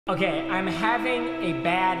Okay, I'm having a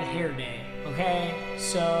bad hair day, okay?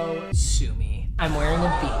 So, sue me. I'm wearing a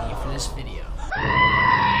beanie for this video.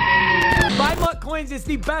 Buy Mutt Coins is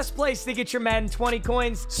the best place to get your Madden 20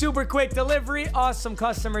 coins. Super quick delivery, awesome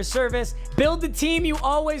customer service, build the team you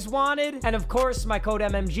always wanted, and of course, my code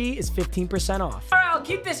MMG is 15% off. All right, I'll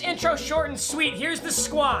keep this intro short and sweet. Here's the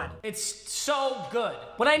squad. It's so good.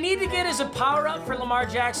 What I need to get is a power-up for Lamar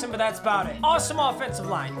Jackson, but that's about it. Awesome offensive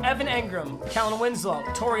line. Evan Engram, Kellen Winslow,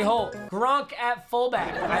 Torrey Holt, Gronk at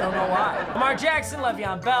fullback. I don't know why. Lamar Jackson,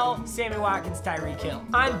 Le'Veon Bell, Sammy Watkins, Tyreek Hill.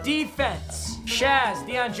 On defense, Shaz,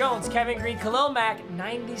 Deion Jones, Kevin Green, Khalil Mack,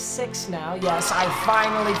 96 now. Yes, I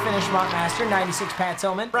finally finished Montmaster, 96 Pat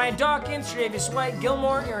Tillman. Brian Dawkins, Tre'Davious White,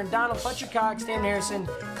 Gilmore, Aaron Donald, Fletcher Cox, Dan Harrison,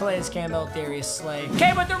 Calais Campbell, Darius Slay.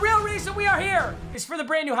 Okay, but the real reason we are here is for the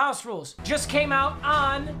brand new house rules. Just came out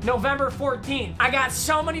on November 14th. I got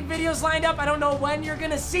so many videos lined up. I don't know when you're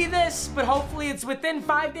gonna see this, but hopefully it's within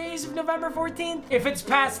 5 days of November 14th. If it's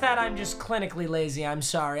past that, I'm just clinically lazy. I'm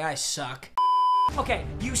sorry, I suck. Okay,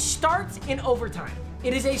 you start in overtime.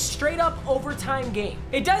 It is a straight up overtime game.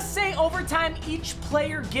 It does say overtime, each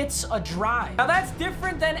player gets a drive. Now that's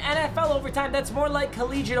different than NFL overtime. That's more like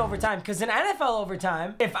collegiate overtime, because in NFL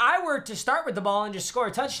overtime, if I were to start with the ball and just score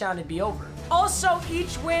a touchdown, it'd be over. Also,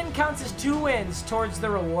 each win counts as 2 wins towards the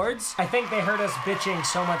rewards. I think they heard us bitching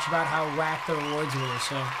so much about how whack the rewards were,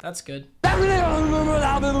 so that's good.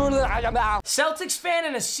 Celtics fan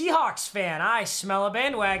and a Seahawks fan. I smell a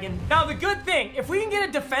bandwagon. Now, the good thing, if we can get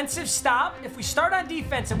a defensive stop, if we start on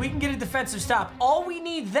defense and we can get a defensive stop, all we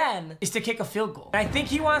need then is to kick a field goal. And I think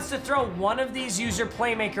he wants to throw one of these user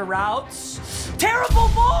playmaker routes. Terrible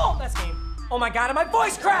ball! That's game. Oh my God, and my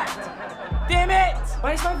voice cracked! Damn it!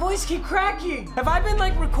 Why does my voice keep cracking? Have I been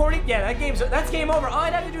like recording? Yeah, that's game over. All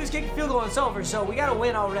I'd have to do is kick a field goal and it's over, so we gotta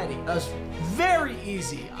win already. That was very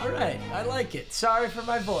easy. All right, I like it. Sorry for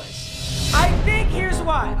my voice. I think here's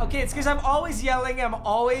why. Okay, it's because I'm always yelling. I'm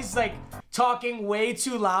always like talking way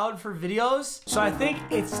too loud for videos. So I think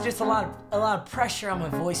it's just a lot of pressure on my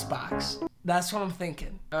voice box. That's what I'm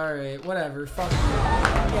thinking. All right, whatever. Fuck you.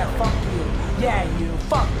 Yeah, fuck you. Yeah, you.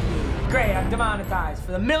 Fuck you. Great, I'm demonetized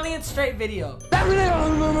for the millionth straight video. All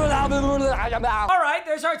right,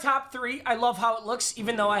 there's our top 3. I love how it looks,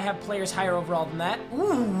 even though I have players higher overall than that.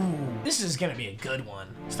 Ooh, this is gonna be a good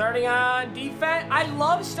one. Starting on defense. I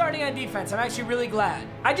love starting on defense. I'm actually really glad.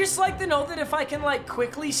 I just like to know that if I can like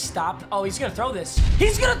quickly stop. Oh, he's gonna throw this.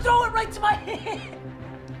 He's gonna throw it right to my hand.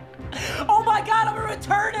 Oh my God, I'm gonna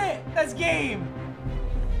return it. That's game.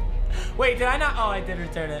 Wait, did I not? Oh, I did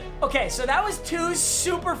return it. Okay, so that was 2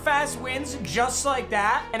 super fast wins just like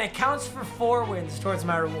that, and it counts for 4 wins towards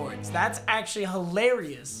my rewards. That's actually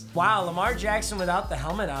hilarious. Wow, Lamar Jackson without the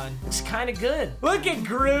helmet on. It's kind of good. Look at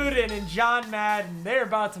Gruden and John Madden. They're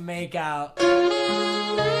about to make out.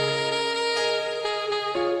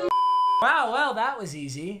 Wow, well, that was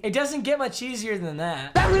easy. It doesn't get much easier than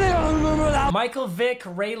that. Michael Vick,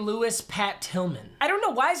 Ray Lewis, Pat Tillman. I don't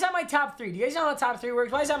know, why is that my top 3? Do you guys know how top 3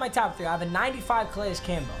 works? Why is that my top 3? I have a 95 Calais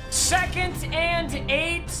Campbell. 2nd and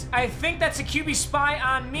 8. I think that's a QB spy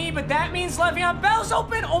on me, but that means Le'Veon Bell's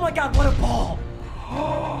open. Oh my God, what a ball.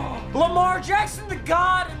 Lamar Jackson, the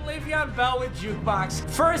God, and Le'Veon Bell with jukebox.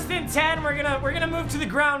 1st and 10, we're gonna move to the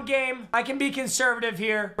ground game. I can be conservative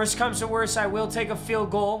here. Worst comes to worst, I will take a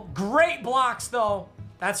field goal. Great blocks though.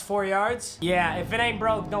 That's 4 yards. Yeah, if it ain't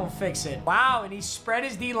broke, don't fix it. Wow, and he spread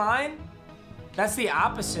his D-line. That's the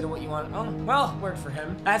opposite of what you want. Oh, well, worked for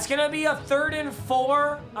him. That's gonna be a 3rd and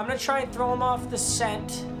 4. I'm gonna try and throw him off the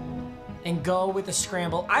scent and go with a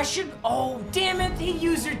scramble. I should, oh, damn it. He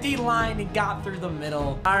used your D-line and got through the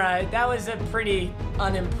middle. All right, that was a pretty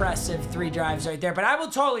unimpressive 3 drives right there, but I will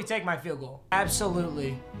totally take my field goal.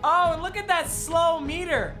 Absolutely. Oh, and look at that slow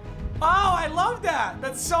meter. Oh, I love that.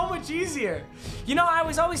 That's so much easier. You know, I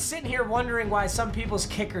was always sitting here wondering why some people's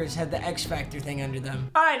kickers had the X Factor thing under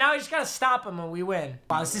them. All right, now I just gotta stop them and we win.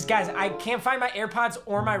 Wow, this is, guys, I can't find my AirPods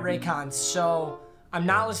or my Raycons, so I'm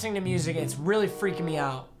not listening to music. It's really freaking me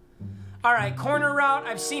out. All right, corner route,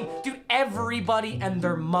 I've seen, dude, everybody and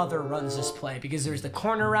their mother runs this play because there's the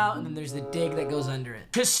corner route and then there's the dig that goes under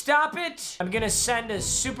it. To stop it, I'm gonna send a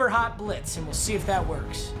super hot blitz and we'll see if that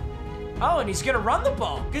works. Oh, and he's gonna run the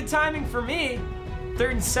ball. Good timing for me.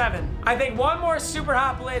 3rd and 7. I think one more super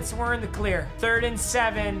hot blitz and we're in the clear. 3rd and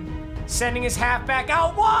 7, sending his halfback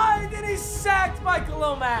out wide and he's sacked by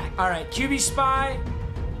Khalil Mack. All right, QB spy,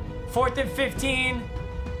 4th and 15,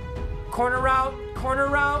 corner route, corner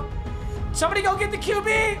route. Somebody go get the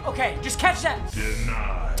QB. Okay, just catch that.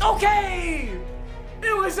 Denied. Okay.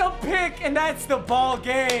 It was a pick, and that's the ball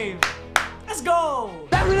game. Let's go.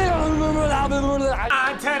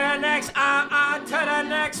 On to the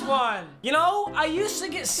next one. You know, I used to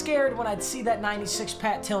get scared when I'd see that 96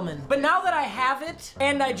 Pat Tillman. But now that I have it,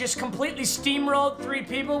 and I just completely steamrolled 3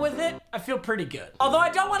 people with it, I feel pretty good. Although I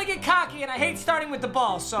don't want to get cocky, and I hate starting with the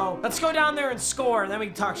ball, so let's go down there and score, and then we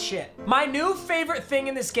can talk shit. My new favorite thing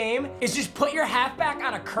in this game is just put your halfback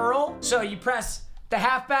on a curl. So you press the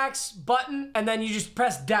halfback's button, and then you just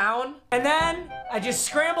press down. And then I just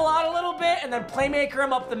scramble out a little bit, and then playmaker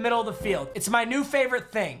him up the middle of the field. It's my new favorite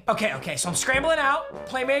thing. Okay, so I'm scrambling out,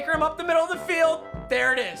 playmaker him up the middle of the field.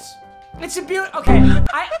 There it is. It's a beaut. Okay,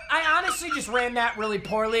 I honestly just ran that really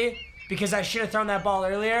poorly because I should have thrown that ball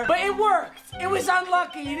earlier, but it worked. It was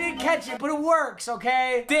unlucky, you didn't catch it, but it works,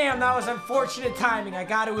 okay? Damn, that was unfortunate timing, I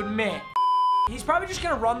gotta admit. He's probably just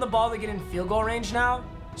gonna run the ball to get in field goal range now.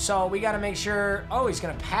 So we gotta make sure, oh, he's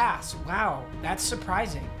gonna pass. Wow, that's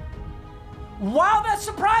surprising. Wow, that's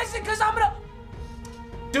surprising, because I'm gonna...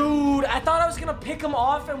 Dude, I thought I was gonna pick him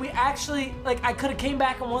off and we actually, like, I could've came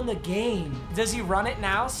back and won the game. Does he run it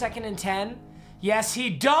now, 2nd and 10? Yes, he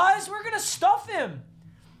does, we're gonna stuff him.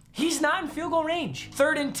 He's not in field goal range.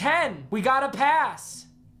 3rd and 10, we gotta pass.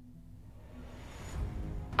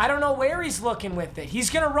 I don't know where he's looking with it. He's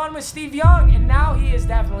gonna run with Steve Young, and now he is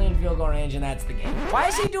definitely in field goal range, and that's the game. Why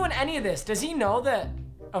is he doing any of this? Does he know that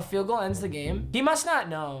a field goal ends the game? He must not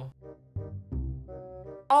know.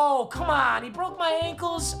 Oh, come on, he broke my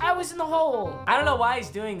ankles. I was in the hole. I don't know why he's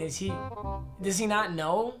doing this. Does he not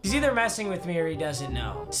know? He's either messing with me or he doesn't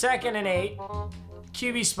know. 2nd and 8,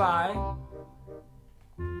 QB spy.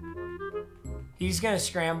 He's gonna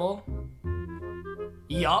scramble.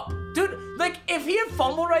 Yup. Dude, like, if he had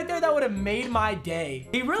fumbled right there, that would have made my day.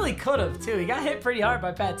 He really could have, too. He got hit pretty hard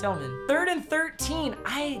by Pat Tillman. 3rd and 13.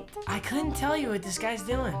 I couldn't tell you what this guy's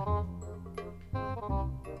doing. All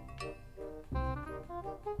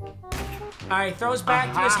right, throws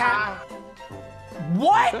back to his hat.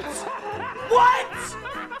 What? What?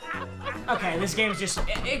 Okay, this game's just...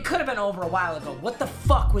 It could have been over a while ago. What the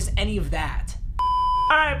fuck was any of that?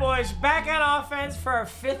 All right, boys, back on offense for our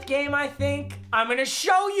 5th game, I think. I'm gonna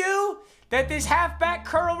show you that this halfback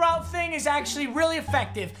curl route thing is actually really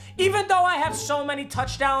effective, even though I have so many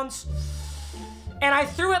touchdowns. And I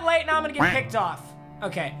threw it late, now I'm gonna get picked off.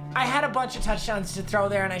 Okay, I had a bunch of touchdowns to throw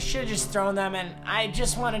there, and I should have just thrown them, and I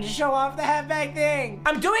just wanted to show off the halfback thing.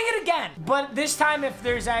 I'm doing it again, but this time, if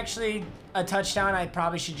there's actually a touchdown, I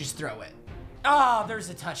probably should just throw it. Oh, there's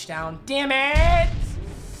a touchdown. Damn it!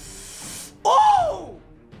 Oh!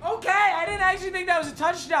 Okay, I didn't actually think that was a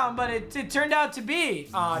touchdown, but it turned out to be.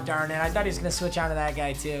 Oh, darn it. I thought he was going to switch on to that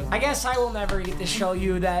guy, too. I guess I will never get to show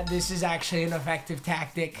you that this is actually an effective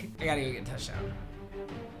tactic. I got to go get a touchdown.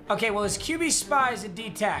 Okay, well, his QB spy is a D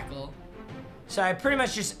tackle, so I pretty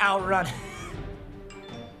much just outrun him.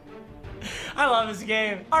 I love this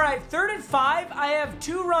game. All right, 3rd and 5. I have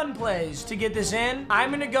 2 run plays to get this in. I'm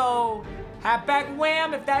going to go... halfback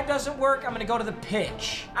wham. If that doesn't work, I'm gonna go to the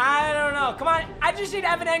pitch. I don't know. Come on. I just need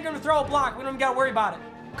Evan Engram to throw a block. We don't even gotta worry about it.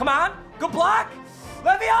 Come on. Good block.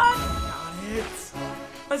 Le'Veon. Got it.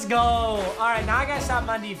 Let's go. All right, now I gotta stop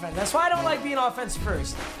my defense. That's why I don't like being offense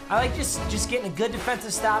first. I like just getting a good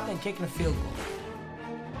defensive stop and kicking a field goal.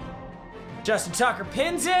 Justin Tucker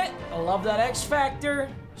pins it. I love that X factor.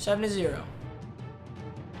 7-0.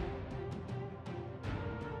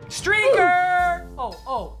 Streaker!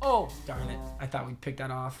 Oh, darn it. I thought we'd pick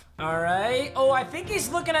that off. All right. Oh, I think he's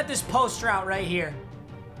looking at this post route right here.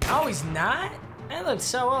 Oh, he's not? That looks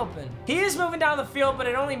so open. He is moving down the field, but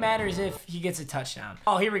it only matters if he gets a touchdown.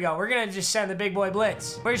 Oh, here we go. We're gonna just send the big boy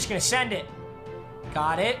blitz. We're just gonna send it.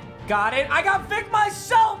 Got it. Got it. I got Vic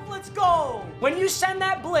myself. Let's go. When you send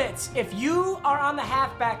that blitz, if you are on the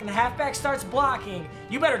halfback and the halfback starts blocking,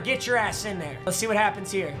 you better get your ass in there. Let's see what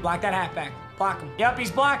happens here. Block that halfback. Block him. Yep,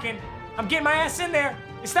 he's blocking. I'm getting my ass in there.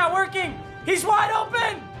 It's not working. He's wide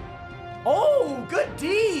open. Oh, good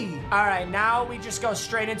D. All right, now we just go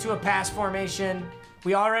straight into a pass formation.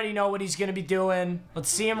 We already know what he's going to be doing. Let's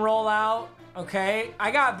see him roll out. Okay,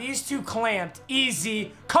 I got these 2 clamped.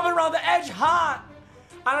 Easy. Coming around the edge hot.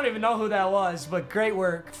 I don't even know who that was, but great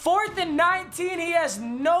work. 4th and 19. He has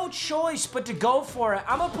no choice but to go for it.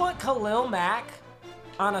 I'm going to put Khalil Mack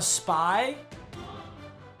on a spy.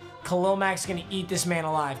 Khalil Mack's going to eat this man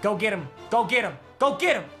alive. Go get him. Go get him. Go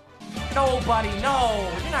get him. No, buddy,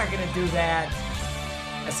 no. You're not going to do that.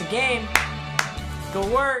 That's a game.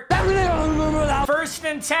 Good work. 1st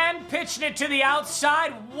and 10, pitching it to the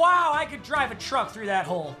outside. Wow, I could drive a truck through that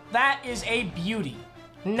hole. That is a beauty.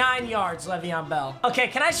 9 yards, Le'Veon Bell. Okay,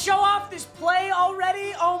 can I show off this play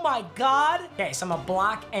already? Oh my God. Okay, so I'm gonna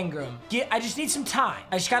block Engram. I just need some time.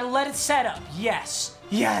 I just gotta let it set up. Yes.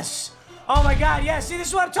 Yes. Oh my God, yeah, see, this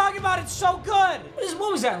is what I'm talking about. It's so good.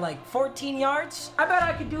 What was that, like 14 yards? I bet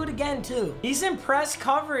I could do it again, too. He's in press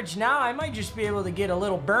coverage now. I might just be able to get a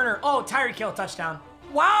little burner. Oh, Tyreek Hill touchdown.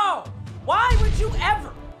 Wow. Why would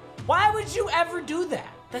you ever do that?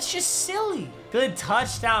 That's just silly. Good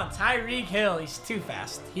touchdown, Tyreek Hill. He's too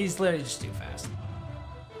fast. He's literally just too fast.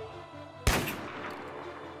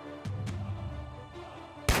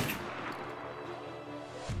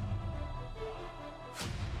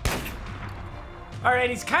 All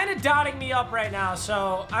right, he's kind of dotting me up right now,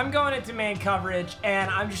 so I'm going into man coverage,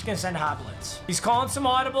 and I'm just going to send a hot blitz. He's calling some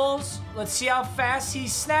audibles. Let's see how fast he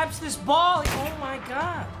snaps this ball. Oh, my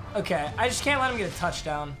God. Okay, I just can't let him get a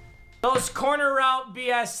touchdown. Those corner route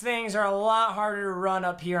BS things are a lot harder to run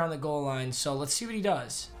up here on the goal line, so let's see what he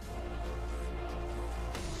does.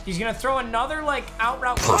 He's gonna throw another, like, out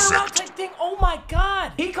route, corner route type thing. Oh my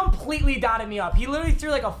God. He completely dotted me up. He literally threw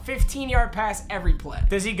like a 15-yard pass every play.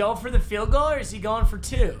 Does he go for the field goal or is he going for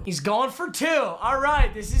 2? He's going for 2. All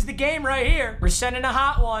right, this is the game right here. We're sending a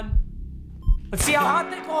hot one. Let's see how hot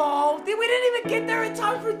they, oh, we didn't even get there in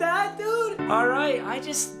time for that, dude. All right,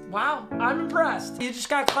 wow, I'm impressed. You just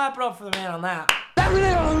gotta clap it up for the man on that.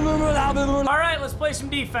 All right, let's play some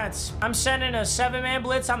defense. I'm sending a 7-man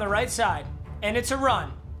blitz on the right side, and it's a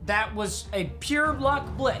run. That was a pure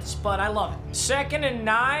luck blitz, but I love it. 2nd and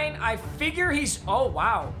 9. I figure he's... Oh,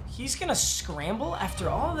 wow. He's going to scramble after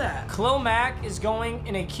all that. Khalil Mack is going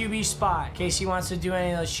in a QB spot in case he wants to do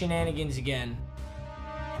any of those shenanigans again.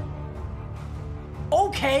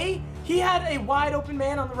 Okay. He had a wide open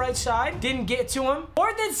man on the right side. Didn't get to him.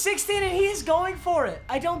 4th and 16, and he is going for it.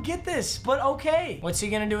 I don't get this, but okay. What's he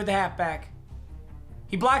going to do with the halfback?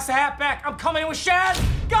 He blocks the halfback. I'm coming in with Shad.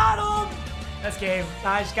 Got him. That's game.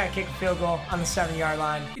 I just got to kick a field goal on the 7-yard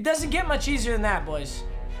line. It doesn't get much easier than that, boys.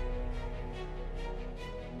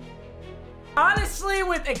 Honestly,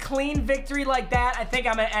 with a clean victory like that, I think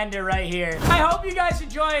I'm going to end it right here. I hope you guys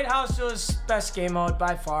enjoyed House Best game mode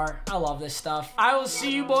by far. I love this stuff. I will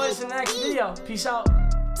see you boys in the next video. Peace out.